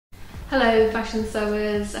Hello fashion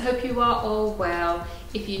sewers, I hope you are all well.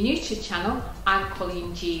 If you're new to the channel, I'm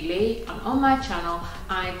Colleen G Lea, and on my channel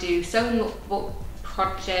I do sewing lookbook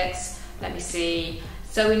projects,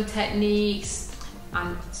 sewing techniques.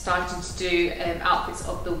 I'm starting to do outfits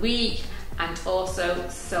of the week and also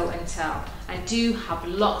sew and tell. I do have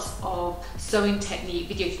lots of sewing technique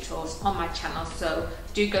video tutorials on my channel, so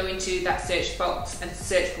do go into that search box and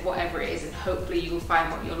search for whatever it is, and hopefully you will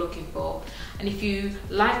find what you're looking for. And if you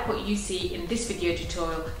like what you see in this video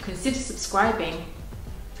tutorial, consider subscribing,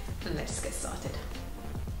 and let's get started.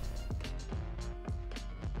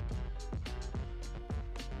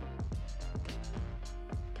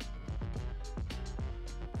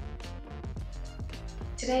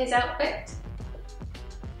 Today's outfit,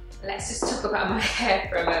 let's just talk about my hair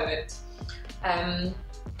for a moment. I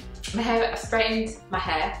straightened my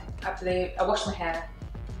hair. I washed my hair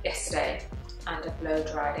yesterday and I blow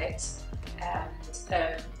dried it. And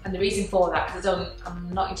the reason for that, because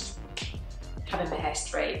I'm not into having my hair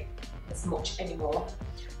straight as much anymore.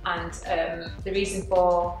 And the reason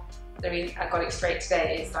I got it straight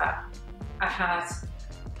today is that I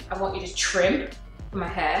want you to trim my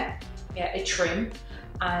hair, a trim.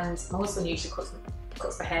 And my husband usually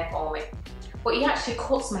cuts my hair for me, but he actually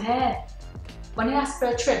cuts my hair when he asks for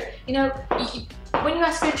a trim. You know, when you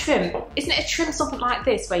ask for a trim, isn't it a trim something like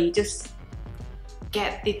this where you just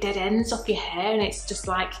get the dead ends off your hair and it's just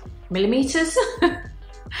like millimeters?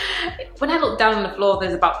 When I look down on the floor,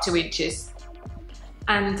 there's about 2 inches.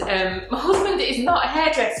 And my husband is not a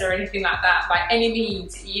hairdresser or anything like that by any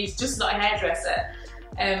means. He's just not a hairdresser.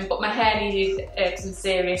 But my hair needed some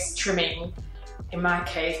serious trimming in my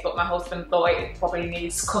case, but my husband thought it probably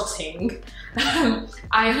needs cutting.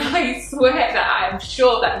 I swear that I am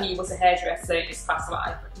sure that he was a hairdresser in his past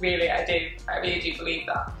life. Really, I really do believe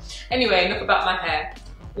that. Anyway, enough about my hair.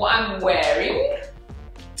 What I'm wearing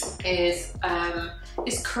is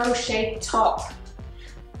this crochet top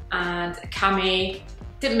and a cami.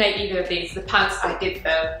 Didn't make either of these. The pants I did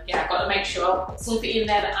though. Yeah, I've got to make sure I put something in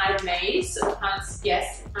there that I've made. So the pants,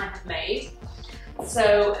 yes, I have made.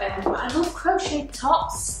 So I love crochet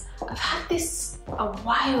tops. I've had this a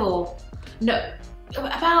while,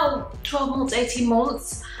 about 12 months, 18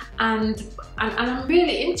 months, and I'm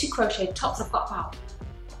really into crochet tops. I've got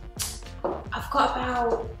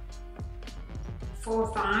about 4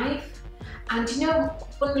 or 5, and you know,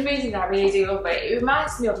 one of the reasons I really do love it, it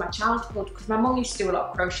reminds me of my childhood, because my mum used to do a lot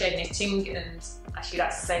of crochet knitting and, actually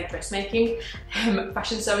that's to say, dressmaking,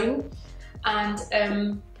 fashion sewing,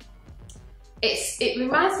 and it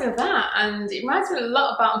reminds me of that, and it reminds me a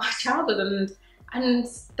lot about my childhood, and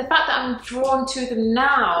the fact that I'm drawn to them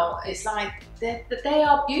now is like they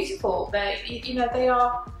are beautiful. They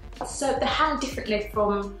hang differently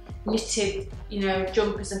from knitted,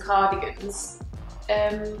 jumpers and cardigans.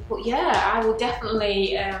 But yeah, I will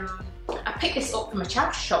definitely. I pick this up from a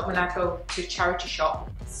charity shop when I go to charity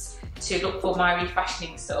shops to look for my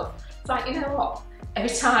refashioning stuff. It's like, you know what?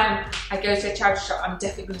 Every time I go to a charity shop, I'm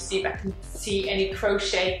definitely going to see if I can see any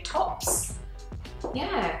crochet tops.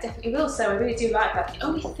 Yeah, definitely will. So I really do like that. The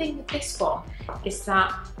only thing with this one is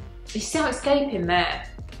that you see how it's gaping there.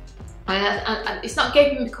 And it's not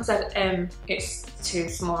gaping because it's too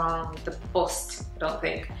small on the bust. I don't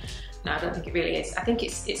think. No, I don't think it really is. I think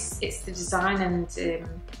it's the design and the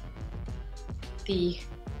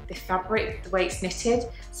fabric, the way it's knitted.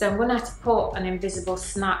 So I'm going to have to put an invisible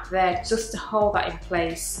snap there just to hold that in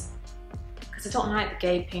place, because I don't like the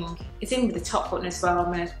gaping. It's in with the top button as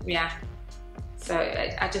well. So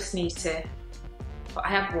I just need to, but I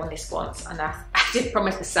have worn this once, and I did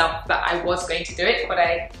promise myself that I was going to do it, but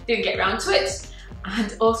I didn't get around to it.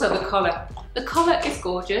 And also the collar. The collar is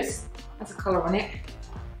gorgeous. There's a collar on it.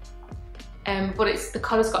 But the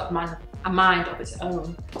collar's got a mind of its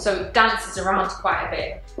own, so it dances around quite a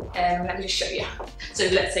bit. Let me just show you. So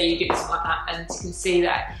let's say you do something like that, and you can see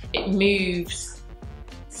that it moves.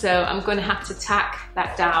 So I'm going to have to tack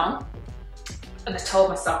that down, and I told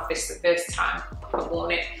myself this the first time I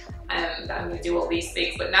worn it, that I'm going to do all these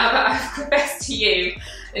things, but now that I've confessed to you,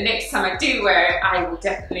 the next time I do wear it, I will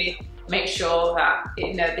definitely make sure that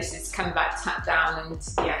this is kind of like tacked down, and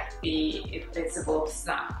yeah, the invisible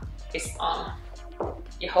snap is on.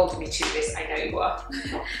 You're holding me to this, I know you are.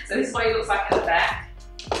 So this is what it looks like at the back.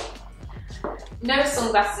 No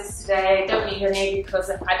sunglasses today, don't need any because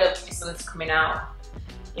I don't think the sun's coming out.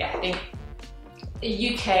 Yeah, I think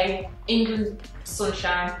the UK, England,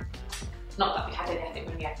 sunshine. Not that we had any, I think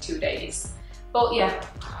we only had 2 days. But yeah,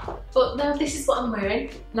 but no, this is what I'm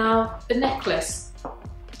wearing. Now, the necklace.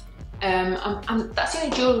 That's the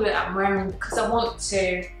only jewellery that I'm wearing because I want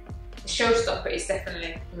to The showstopper is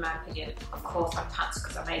definitely, in my opinion, of course my pants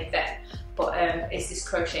because I made them, but it's this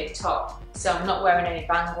crochet top. So I'm not wearing any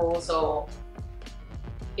bangles or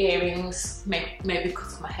earrings, maybe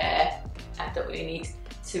because of my hair. I don't really need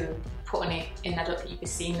to put any in, I don't think you'd be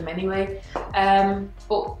seeing them anyway.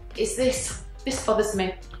 But it's this bothers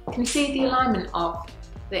me. Can you see the alignment of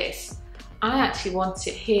this? I actually want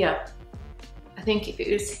it here. I think if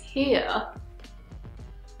it was here,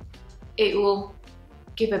 it will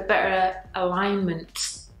give a better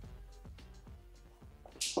alignment.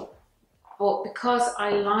 But because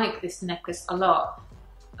I like this necklace a lot,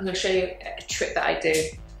 I'm going to show you a trick that I do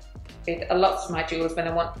with a lot of my jewels when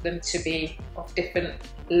I want them to be of different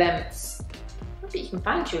lengths. Maybe you can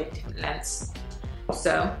find jewelry of different lengths.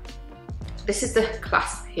 So this is the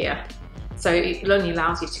clasp here. So it only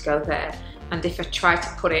allows you to go there. And if I try to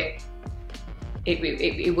put it,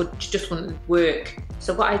 it would just wouldn't work.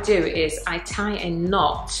 So what I do is I tie a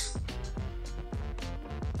knot,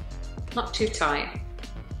 not too tight,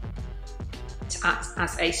 to act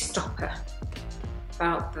as a stopper.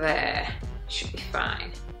 About there, should be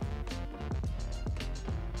fine.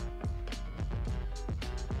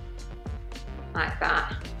 Like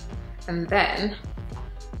that. And then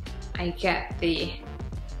I get the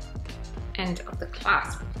end of the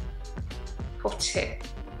clasp, put it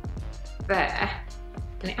there,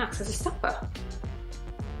 and it acts as a stopper.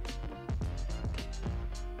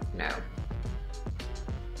 No,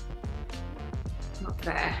 not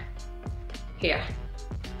there, here.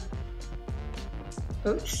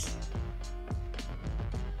 Oops.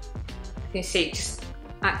 You can see it just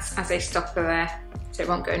acts as a stopper there, so it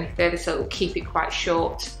won't go any further, so it will keep it quite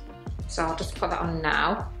short. So I'll just put that on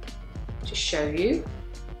now to show you.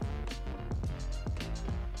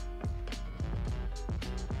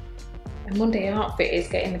 The Monday outfit is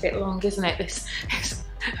getting a bit long, isn't it?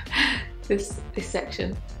 This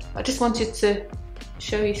section. I just wanted to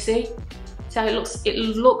show you, see how it looks. It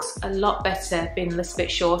looks a lot better being a little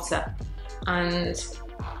bit shorter. And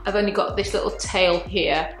I've only got this little tail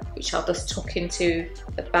here, which I'll just tuck into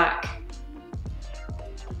the back,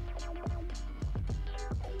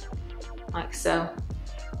 like so.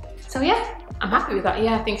 So yeah, I'm happy with that.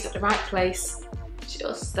 Yeah, I think it's at the right place,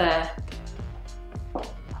 just there.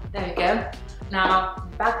 There we go. Now,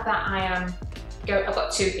 the bag that I am going, I've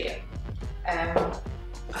got two here. I'll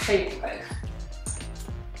show you both.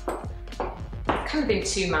 I've kind of been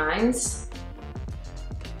two minds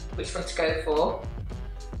which one to go for.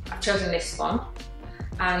 I've chosen this one,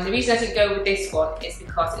 and the reason I didn't go with this one is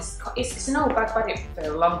because it's an old bag. I've had it for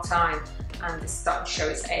a long time, and it's starting to show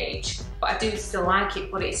its age. But I do still like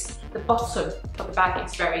it. But it's the bottom of the bag.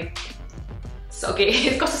 It's very soggy.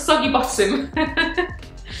 It's got a soggy bottom.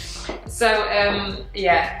 So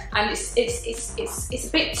yeah, and it's a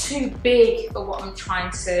bit too big for what I'm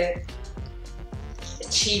trying to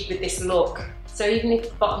achieve with this look. So even if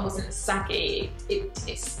the bottom wasn't saggy,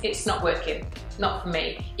 it's not working, not for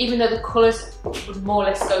me. Even though the colours would more or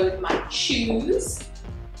less go with my shoes.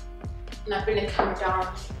 And I'll bring the camera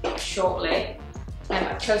down shortly.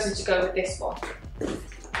 I've chosen to go with this one.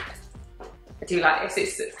 I do like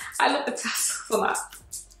this. I love the tassels on that.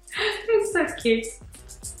 It's so cute.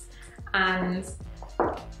 And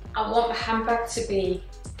I want the handbag to be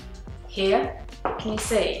here. Can you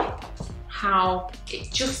see how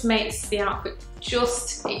it just makes the outfit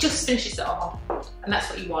it just finishes it off, and that's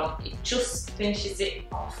what you want. It just finishes it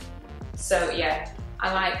off. So yeah,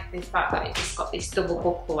 I like the fact that it's got this double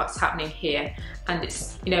buckle that's happening here, and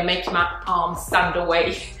it's, you know, making my arms stand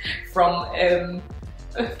away from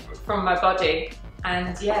my body.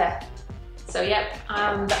 And yeah, so yeah,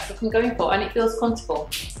 that's what I'm going for, and it feels comfortable.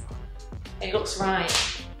 It looks right.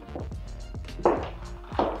 So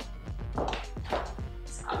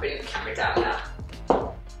I'll bring the camera down now.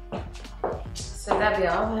 So there we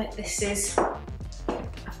are. This is,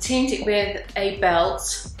 I've teamed it with a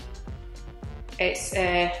belt. It's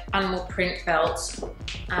an animal print belt,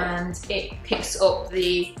 and it picks up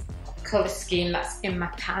the colour scheme that's in my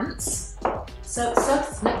pants. So it's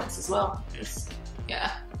this necklace as well. Just,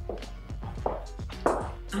 yeah. And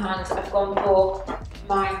I've gone for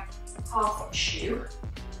my half shoe.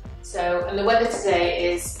 So, and the weather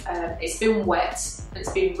today is, it's been wet and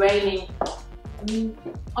it's been raining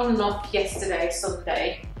on and off yesterday,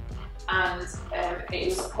 Sunday, and it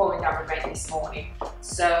was pouring down with rain this morning.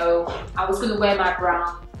 So I was going to wear my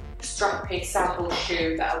brown strappy sandal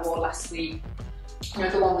shoe that I wore last week, you know,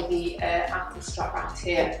 the one with the ankle strap around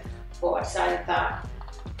here, but I decided that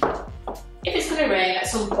if it's going to rain at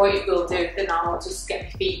some point, it will do, then I'll just get my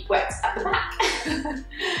feet wet at the back.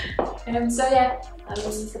 So yeah, I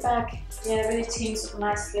love the bag. Yeah, really teams up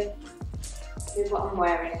nicely with what I'm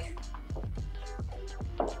wearing.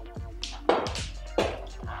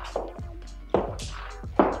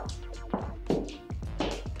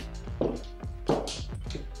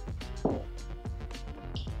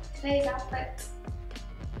 today's outfit.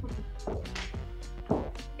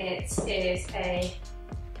 It is a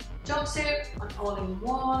jumpsuit, an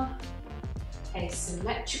all-in-one,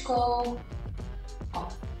 asymmetrical,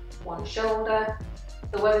 on one shoulder.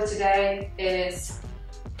 The weather today is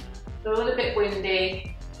a little bit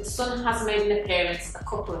windy. The sun has made an appearance a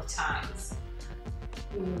couple of times.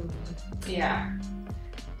 Yeah.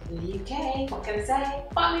 In the UK, what can I say?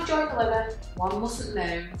 But I'm enjoying the weather. One mustn't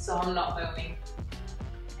moan, so I'm not moaning.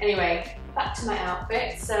 Anyway, back to my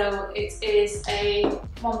outfit. So it is a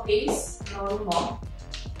one piece, all in one,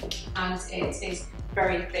 and it is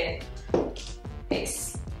very thin.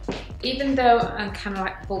 It's, even though I'm kind of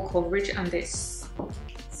like full coverage and it's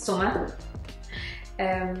summer,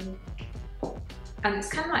 and it's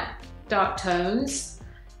kind of like dark tones,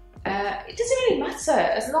 it doesn't really matter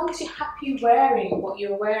as long as you're happy wearing what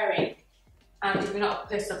you're wearing. And if you're not a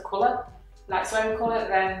person of colour, like wearing colour,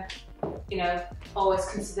 then you know, always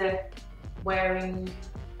consider wearing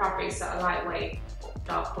fabrics that are lightweight,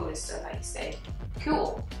 dark colours, so like you say,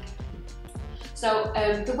 cool. So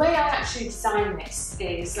the way I actually designed this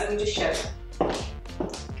is, let me just show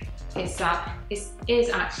you, is that it is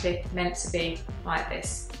actually meant to be like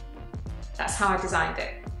this. That's how I designed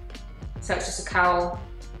it. So it's just a cowl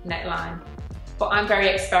neckline. But I'm very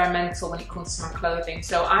experimental when it comes to my clothing.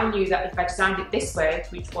 So I knew that if I designed it this way,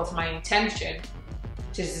 which was my intention,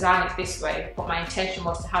 to design it this way, but my intention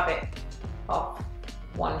was to have it off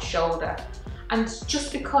one shoulder. And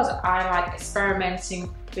just because I like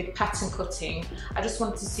experimenting with pattern cutting, I just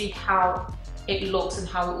wanted to see how it looks and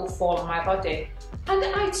how it will fall on my body. And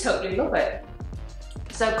I totally love it.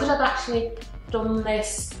 So could I have actually done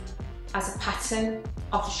this as a pattern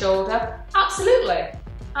off the shoulder? Absolutely.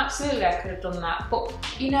 Absolutely I could have done that. But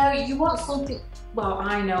you know, you want something, well,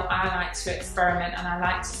 I know I like to experiment and I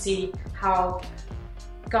like to see how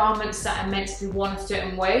garments that are meant to be worn a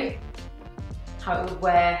certain way, how it would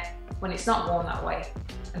wear when it's not worn that way,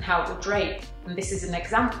 and how it would drape. And this is an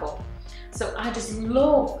example. So I just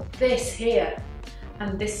love this here,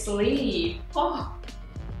 and this sleeve. Oh,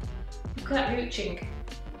 look at that ruching.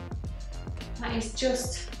 That is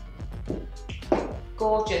just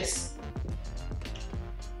gorgeous.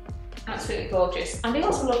 Absolutely gorgeous. And I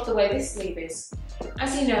also love the way this sleeve is.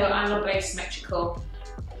 As you know, I love asymmetrical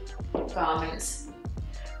garments.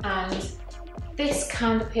 And this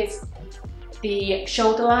kind of is, the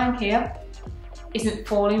shoulder line here isn't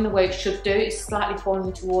falling the way it should do. It's slightly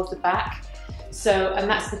falling towards the back. So, and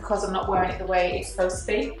that's because I'm not wearing it the way it's supposed to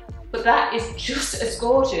be. But that is just as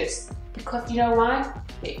gorgeous, because you know why?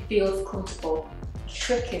 It feels comfortable. The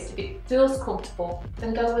trick is, if it feels comfortable,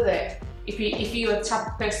 then go with it. If you're the type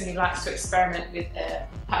of person who likes to experiment with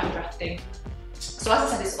pattern drafting. So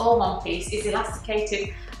as I said, it's all one piece. It's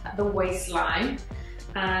elasticated at the waistline,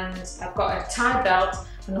 and I've got a tie belt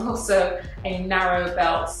and also a narrow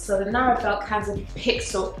belt. So the narrow belt kind of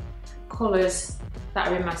picks up colours that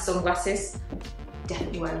are in my sunglasses.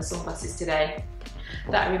 Definitely wearing sunglasses today.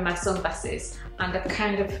 That are in my sunglasses, and I've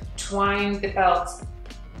kind of twined the belt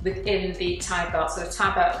within the tie belt. So the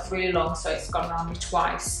tie belt is really long, so it's gone around me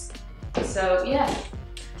twice. So yeah,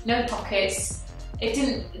 no pockets. It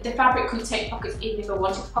didn't. The fabric couldn't take pockets even if I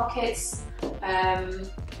wanted pockets,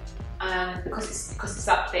 and because it's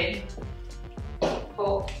that thin.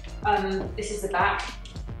 But this is the back.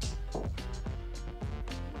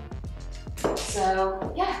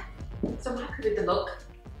 So yeah, so I'm happy with the look.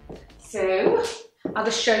 So I'll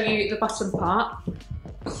just show you the bottom part.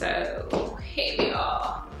 So here we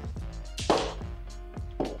are.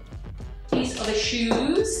 These are the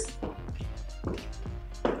shoes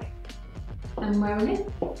I'm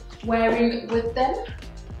wearing with them,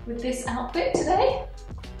 with this outfit today.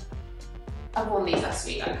 I wore these last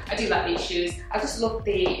week. I do like these shoes. I just love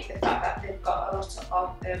the fact that they've got a lot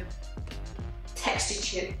of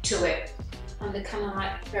texture to it, and they're kind of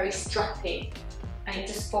like very strappy, and it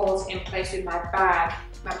just falls in place with my bag.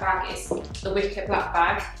 My bag is the wicker black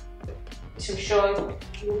bag, which I'm sure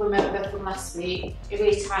you'll remember from last week. It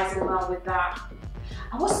really ties in well with that.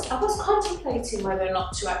 I was contemplating whether or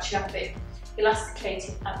not to actually have it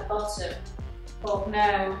elasticated at the bottom, but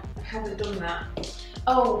no, I haven't done that.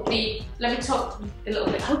 Oh, let me talk a little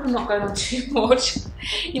bit. I hope I'm not going on too much.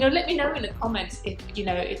 You know, let me know in the comments if you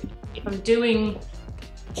know if I'm doing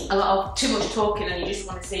a lot of too much talking and you just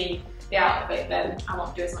want to see the outfit, then I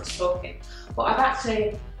won't do as much talking. But I've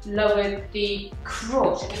actually lowered the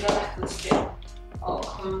crutch. If I go back a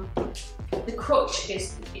little bit, the crutch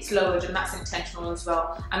it's lowered, and that's intentional as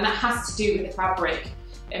well. And that has to do with the fabric,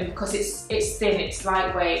 and because it's thin, it's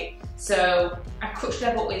lightweight. So our crutch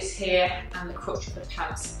level is here, and the crutch of the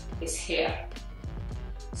pants is here.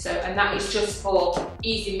 So, and that is just for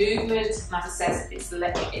easy movement, and as I said, it's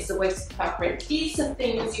a waste of fabric. These are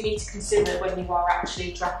things you need to consider when you are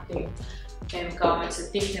actually drafting garments and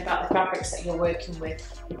thinking about the fabrics that you're working with.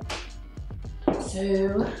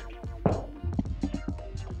 So,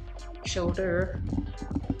 shoulder.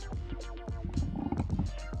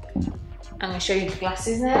 I'm going to show you the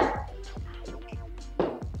glasses now.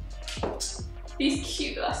 These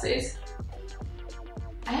cute glasses.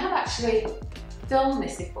 I have actually filmed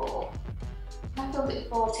this before. I filmed it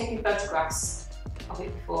before, taking photographs of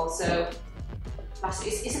it before. So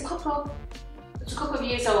it's a couple of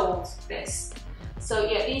years old, this. So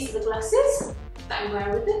yeah, these are the glasses that I'm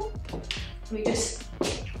wearing with it. Let me just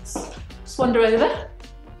wander over.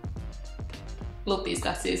 Love these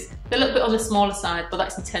glasses. They're a little bit on the smaller side, but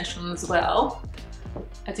that's intentional as well.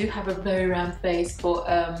 I do have a very round face,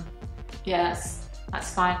 but yes,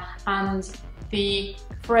 that's fine. And the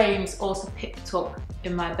frames also picked up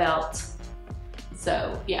in my belt.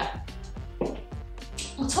 So yeah.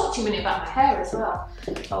 I'll talk to you a minute about my hair as well.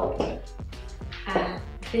 Oh, and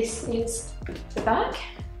this is the bag,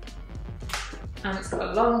 and it's got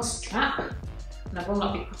a long strap, and I will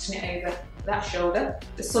not be putting it over that shoulder.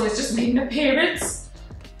 The sun has just made an appearance.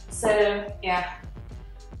 So yeah.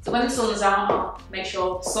 So when the sun's out, I'll make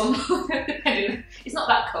sure the sun, depending, it's not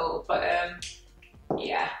that cold, but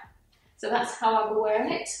yeah. So that's how I'll be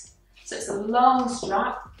wearing it. So it's a long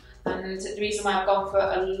strap, and the reason why I've gone for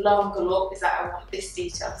a longer look is that I want this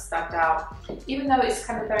detail to stand out. Even though it's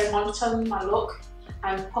kind of very monotone, my look,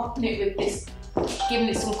 I'm popping it with this, giving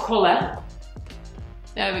it some colour.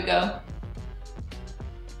 There we go.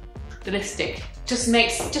 The lipstick just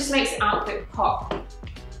makes the outfit pop.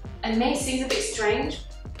 And it may seem a bit strange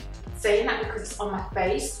saying that because it's on my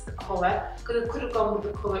face, the colour. Could have gone with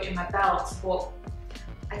the colour in my belt, but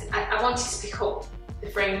I wanted to pick up the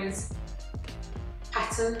frames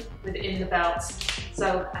pattern within the belt.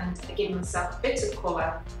 So, and I give myself a bit of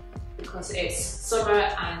colour because it's summer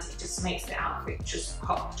and it just makes the outfit just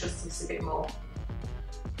pop just a little bit more.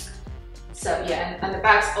 So yeah, and the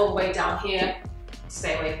bag's all the way down here.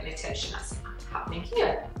 Stay away from the attention that's happening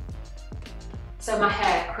here. So my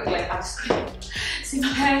hair, quickly, I'll just see my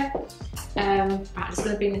hair. I'm just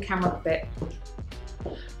going to bring the camera up a bit.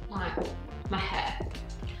 Right, my hair.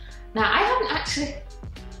 Now I haven't actually,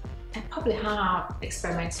 I probably have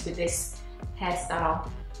experimented with this hairstyle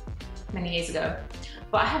many years ago,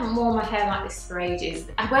 but I haven't worn my hair like this for ages.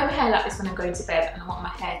 I wear my hair like this when I'm going to bed, and I want my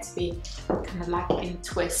hair to be kind of like in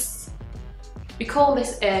twists. We call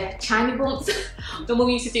this China buns. My mum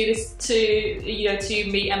used to do this to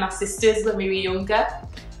me and my sisters when we were younger,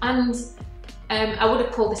 and I would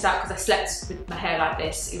have pulled this out because I slept with my hair like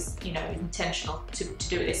this. It's intentional to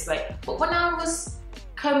do it this way. But when I was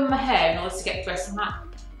combing my hair in order to get dressed, I'm like,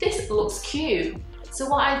 this looks cute. So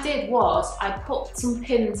what I did was I put some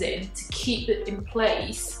pins in to keep it in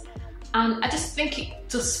place, and I just think it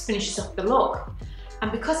just finishes off the look.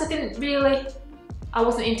 And because I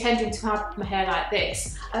wasn't intending to have my hair like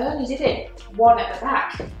this, I only did it one at the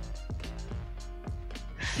back.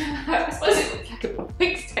 I suppose it looks like a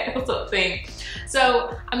pigtail sort of thing.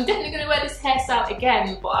 So I'm definitely going to wear this hairstyle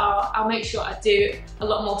again, but I'll make sure I do a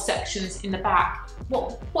lot more sections in the back.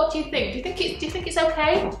 What do you think? Do you think it's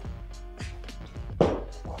okay?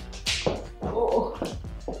 Oh.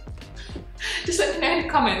 Just let me know in the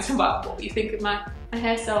comments about what you think of my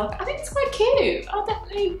hairstyle. I think it's quite cute. I'll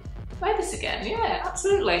definitely wear this again. Yeah,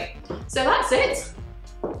 absolutely. So that's it.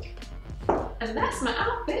 And that's my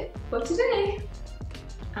outfit for today.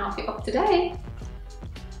 Outfit of today.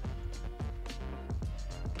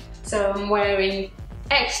 So I'm wearing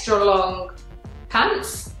extra long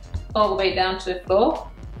pants all the way down to the floor.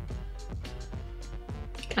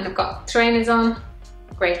 And I've got trainers on,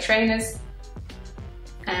 grey trainers,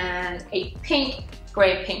 and a pink,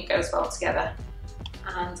 grey pink goes well together,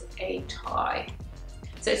 and a tie.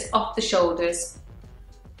 So it's off the shoulders.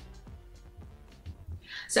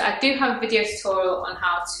 So I do have a video tutorial on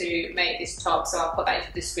how to make this top, so I'll put that in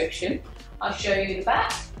the description. I'll show you the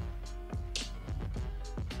back.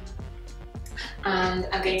 And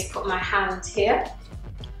I'm going to put my hand here.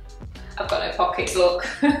 I've got no pockets, look.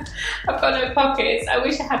 I've got no pockets. I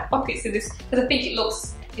wish I had pockets in this, because I think it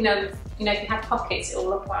looks, if you had pockets, it'll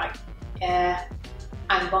look like,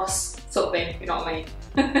 I'm boss sort of thing, you know what I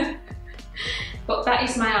mean? But that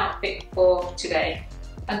is my outfit for today.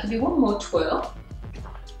 I'll give you one more twirl.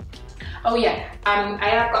 Oh yeah, I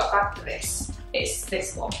have got a bag for this. It's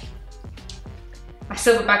this one. My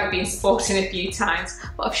silver bag I've been sporting a few times,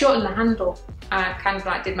 but I've shortened the handle. I kind of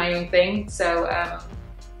like did my own thing, so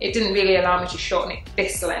it didn't really allow me to shorten it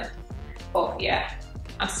this length. But yeah,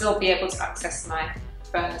 I'll still be able to access my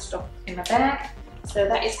phone and stuff in my bag. So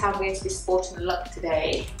that is how I'm going to be sporting the look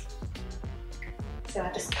today. So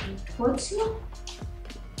I just come towards you.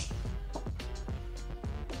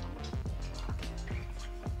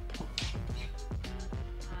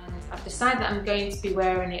 And I've decided that I'm going to be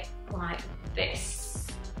wearing it like this.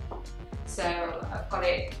 So I've got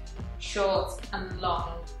it short and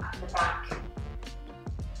long at the back.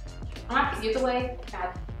 I like it the other way, I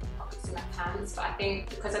had pockets in my pants, but I think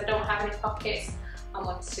because I don't have any pockets, I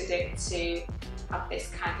wanted it to have this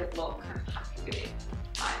kind of look. I'm happy with it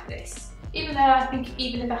like this. Even though I think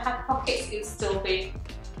even if I had pockets, it would still be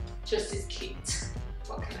just as cute.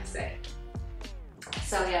 What can I say?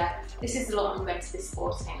 So yeah, this is the look I'm going to be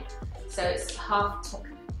sporting. So it's half tuck,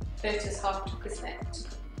 Berta's half tuck, isn't it?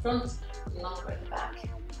 Tuck at the front and longer at the back.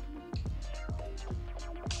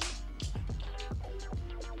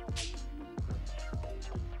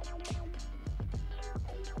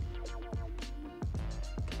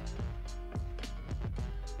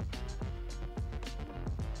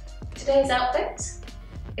 Today's outfit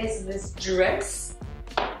is this dress,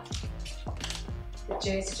 the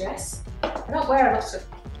jersey dress. I don't wear a lot of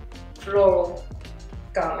floral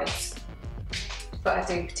garments, but I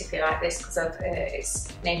do particularly like this because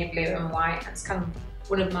it's navy blue and white, and it's kind of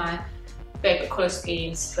one of my favourite colour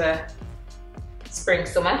schemes for spring,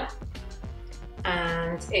 summer.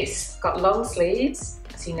 And it's got long sleeves,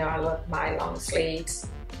 as you know I love my long sleeves,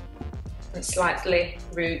 and slightly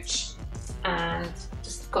ruched, and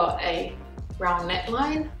just got a round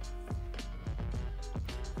neckline,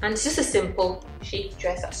 and it's just a simple chic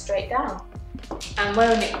dress that's straight down. I'm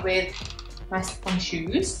wearing it with my slip-on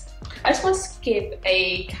shoes. I just want to give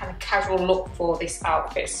a kind of casual look for this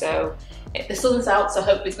outfit. So the sun's out, so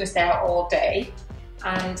hopefully it's going to stay out all day,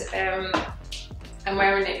 and I'm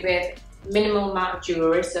wearing it with minimal amount of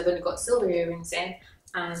jewellery. So I've only got silver earrings in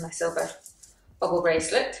and my silver bubble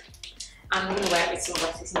bracelet. And I'm going to wear it with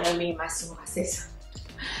sunglasses. You know me and my sunglasses.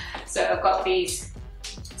 So I've got these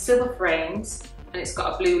silver frames and it's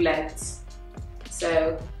got a blue lens.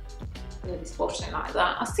 So I'm going to be sporting it like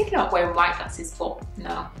that. I was thinking about wearing white glasses, but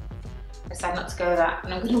no. I decided not to go with that,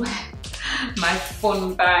 and I'm going to wear my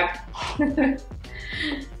fun bag.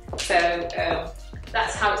 So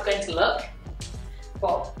that's how it's going to look.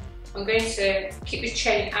 But I'm going to keep the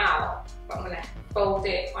chain out, but I'm going to fold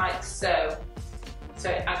it like so. So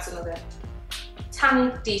it adds another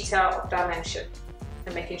tiny detail of dimension,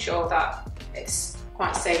 and making sure that it's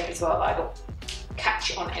quite safe as well, that I don't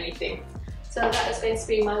catch it on anything. So that is going to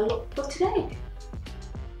be my look for today.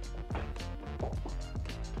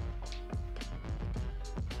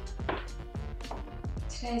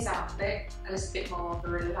 Today's outfit, a little bit more of a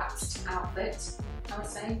relaxed outfit, I would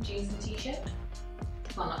say, jeans and t-shirt.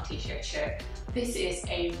 Well, not t-shirt, shirt. This is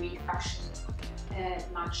a refashioned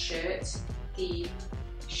man shirt, the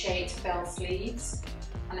shade bell sleeves,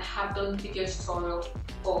 and I have done a video tutorial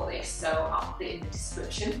for this, so I'll put it in the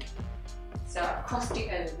description. So I've crossed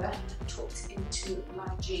it over and tucked it into my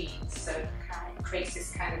jeans, so it kind of creates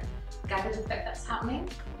this kind of gathered effect that's happening.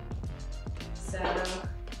 So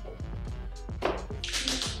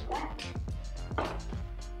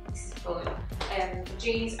this is fun. The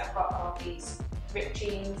jeans I've got are these ripped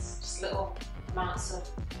jeans, just little amounts of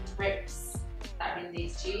rips that are in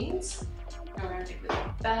these jeans. Around it with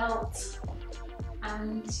a belt,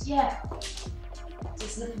 and yeah,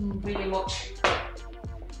 there's nothing really much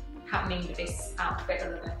happening with this outfit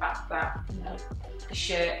other than the fact that, you know, the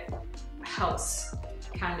shirt helps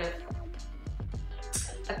kind of.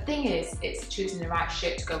 The thing is, it's choosing the right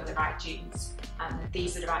shirt to go with the right jeans, and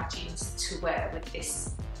these are the right jeans to wear with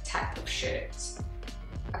this type of shirt.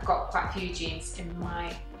 I've got quite a few jeans in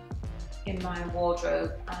my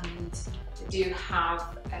wardrobe, and they do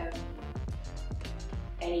have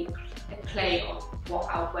a play on what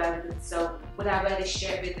I'll wear with them. So would I wear this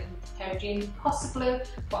shirt with a pair of jeans? Possibly,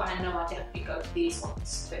 but I know I'll definitely go with these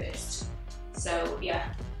ones first. So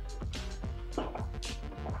yeah.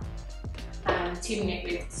 Teaming it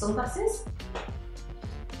with sunglasses.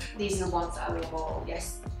 These are the ones that I wore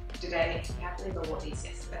yesterday. I believe I wore these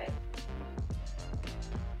yesterday.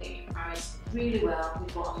 They marries really well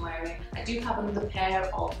with what I'm wearing. I do have another pair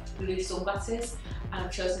of blue sunglasses, and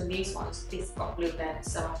I've chosen these ones. These have got blue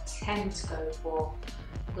lens, so I tend to go for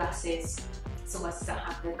glasses, sunglasses that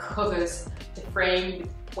have the colours, the frame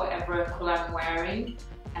with whatever colour I'm wearing.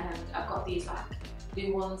 And I've got these like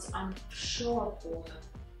blue ones. I'm sure I've worn them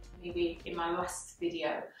maybe in my last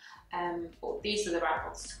video, but these are the right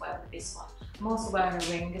ones to wear with this one. I'm also wearing a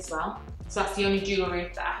ring as well, so that's the only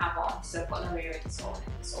jewellery that I have on. So I've got no earrings or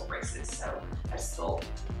bracelets, so I just thought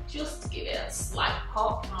just to give it a slight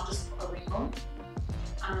pop, I'll just put a ring on.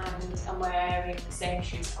 and I'm wearing the same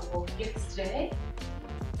shoes I wore yesterday.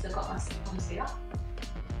 So I've got my slip-ons here.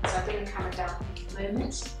 So I'll bring the camera down at the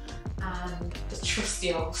moment, and the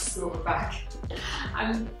trusty old silver bag.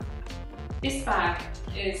 And this bag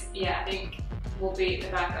is, yeah, I think will be the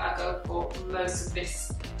bag that I go for most of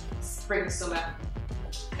this spring, summer.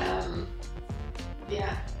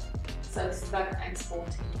 Yeah, so this is the bag that I'm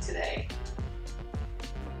sporting today.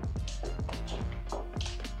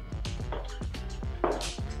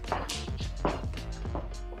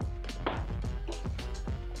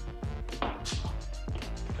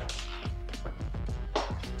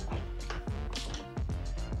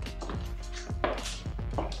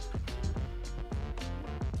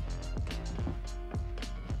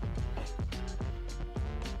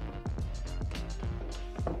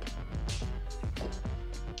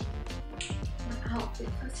 Outfit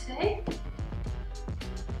for today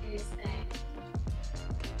is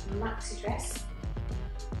a maxi dress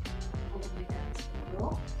all the way down to the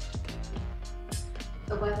floor.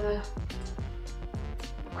 The weather,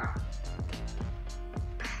 wow,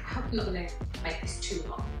 I hope I'm not going to make this too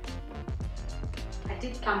long. I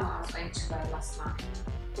did plan what I was going to wear last night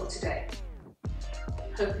for today,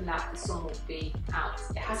 hoping that the sun would be out.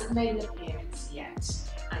 It hasn't made an appearance yet,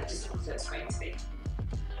 and it just looks like it's going to be.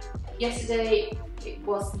 Yesterday it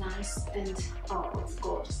was nice and oh, it was a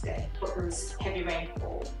gorgeous day, but there was heavy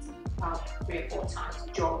rainfall about 3 or 4 times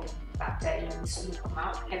during that day, and the sun would come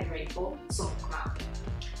out, heavy rainfall, the sun would come out.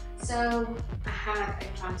 So I had a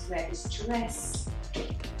plan to wear this dress,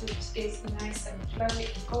 which is nice and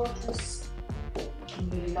flowy and gorgeous,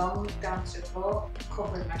 and really long down to the floor,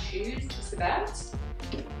 covering my shoes just about.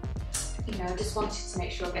 You know, I just wanted to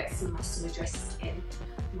make sure I get some of my summer dresses in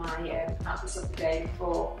my outfits of the day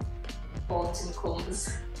before autumn comes.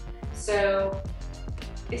 So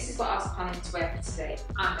this is what I was planning to wear for today,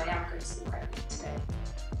 and I am going to be wearing it today.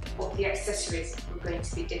 But the accessories were going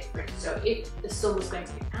to be different. So if the sun was going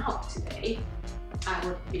to be out today, I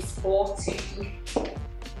would be sporting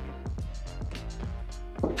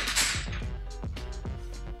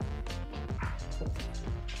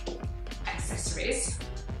accessories.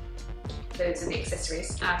 Those are the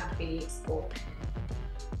accessories I would be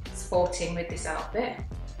sporting with this outfit.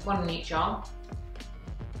 One on each arm.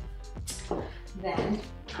 Then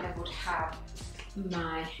I would have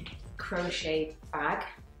my crochet bag.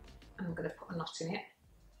 I'm going to put a knot in it,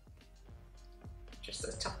 just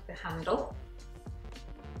at the top of the handle,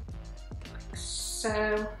 like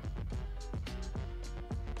so,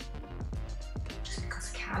 just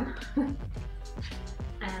because I can.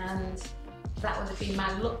 And that would be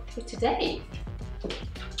my look for today.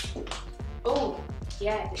 Oh,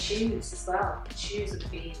 yeah, the shoes as well. The shoes would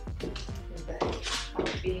be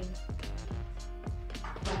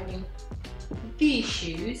wearing these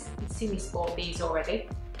shoes. You've seen me sport these already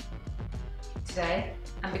today,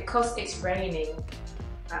 and because it's raining,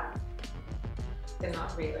 well, they're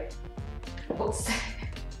not really. But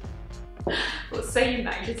saying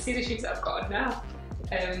that, you should see the shoes that I've got on now.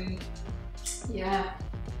 Yeah,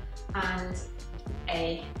 and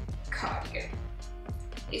a cardigan.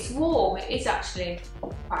 It's warm, it is actually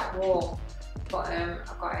quite warm, but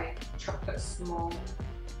I've got a chocolate small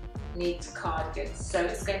knit cardigan, so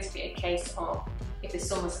it's going to be a case of, if the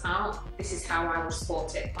sun was out, this is how I would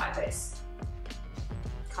sport it, like this.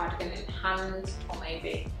 Cardigan in hand, or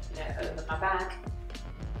maybe, you know, over my bag.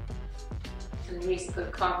 And the reason for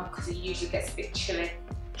the cardigan, because it usually gets a bit chilly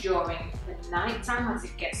during the night time as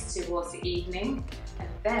it gets towards the evening, and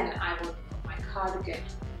then I would put my cardigan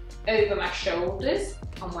over my shoulders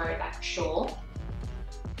and wear it like a shawl.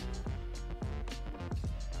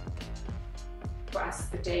 But as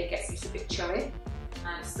the day gets a little bit chilly,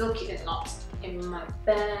 and still keep the knot in my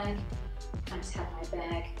bag, and to have my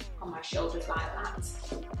bag on my shoulders like that.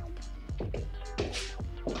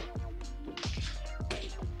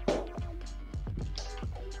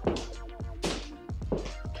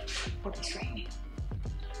 But it's raining.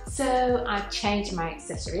 So I've changed my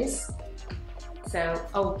accessories. So,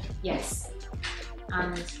 oh yes,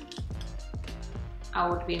 and I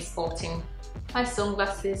would be sporting my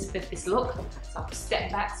sunglasses with this look. So I'll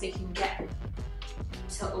step back so you can get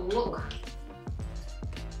a total look.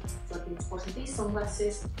 So I've been sporting these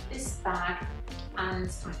sunglasses, this bag,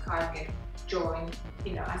 and my cardigan during,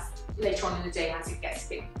 you know, as later on in the day as it gets a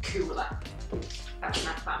bit cooler. That's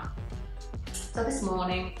my plan. So this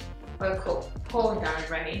morning, woke up pouring down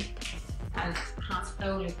rain, and has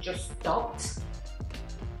only just stopped.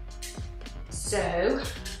 So,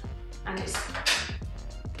 and it's,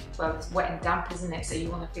 well, it's wet and damp, isn't it? So you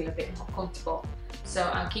want to feel a bit more comfortable. So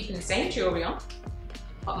I'm keeping the same jewellery on,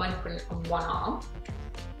 but I'm only putting it on one arm.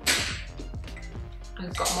 and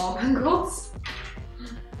I've got more bangles,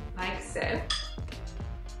 like so.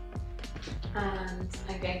 And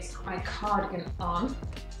I'm going to put my cardigan on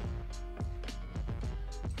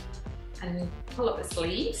and pull up the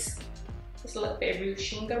sleeves. There's a little bit of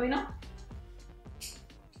ruching going on.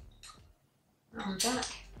 And back.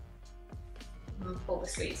 And pull the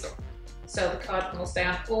sleeves up. So the cardigan will stay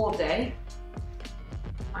on all day,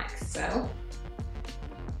 like so.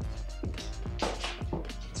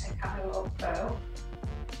 Take out a little bow.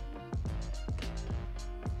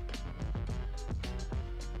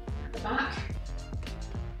 At the back.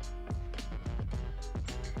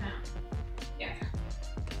 Yeah.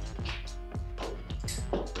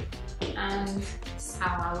 And this is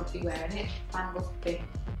how I would be wearing it. Bangles would be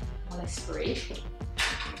more or less free.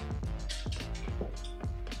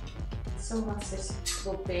 Sunglasses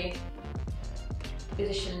will be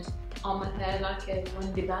positioned on my hair like a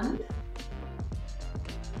windy band,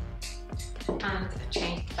 and a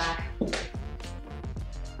change bag.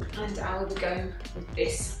 And I will be going with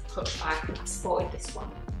this clutch bag. I've sported this one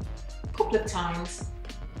a couple of times,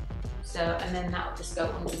 so, and then that will just go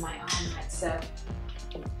under my arm like so.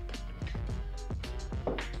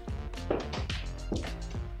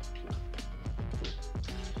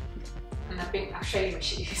 And I'll show you my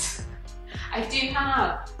shoes. I do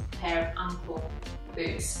have a pair of ankle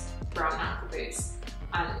boots, brown ankle boots,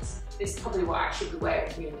 and this is probably what I should be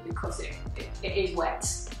wearing here because it is wet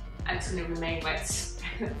and it's going to remain wet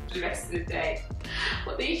for the rest of the day.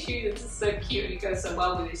 But these shoes are just so cute and it goes so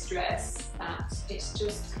well with this dress that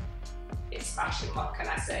it's fashion, what can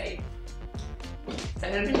I say? So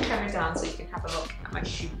I'm going to bring the camera down so you can have a look at my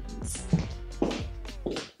shoes.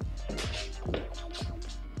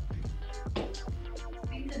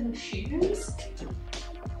 These are my shoes.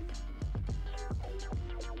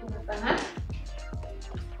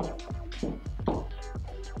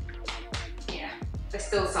 Yeah, they're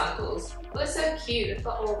still sandals, but they're so cute. They've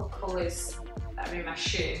got all the colours that are in my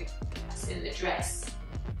shoe, that's in the dress.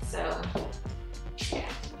 So yeah,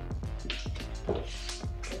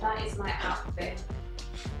 so that is my outfit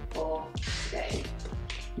for today.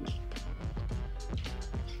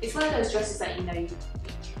 It's one of those dresses that you know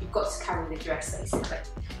you've got to carry the dress basically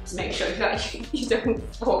to make sure that you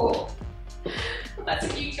don't fall. That's a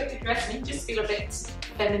cute chucky dress and you just feel a bit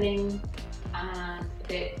feminine and a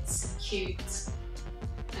bit cute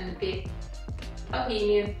and a bit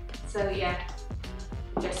bohemian. So yeah,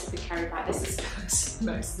 the dress will be carried by this I suppose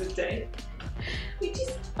most of the day, which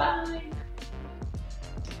is fine.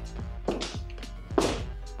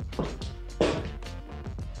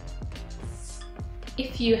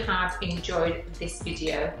 If you have enjoyed this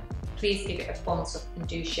video, please give it a thumbs up and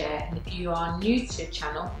do share. And if you are new to the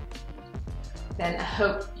channel, then I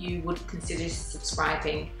hope you would consider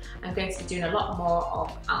subscribing. I'm going to be doing a lot more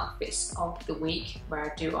of outfits of the week,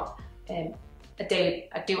 where I do on a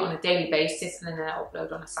daily basis, and then I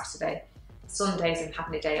upload on a Saturday. Sundays I'm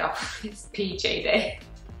having a day off. It's PJ day.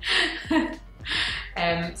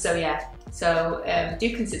 So yeah,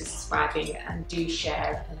 do consider subscribing and do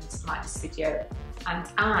share and like this video. And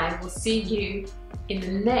I will see you in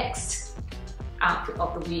the next outfit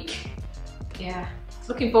of the week. Yeah,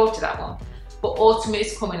 looking forward to that one. But autumn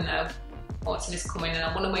is coming though. Autumn is coming and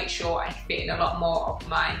I want to make sure I fit in a lot more of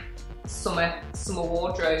my summer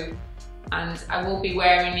wardrobe. And I will be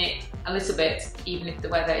wearing it a little bit, even if the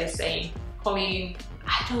weather is saying, Colleen,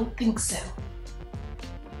 I don't think so.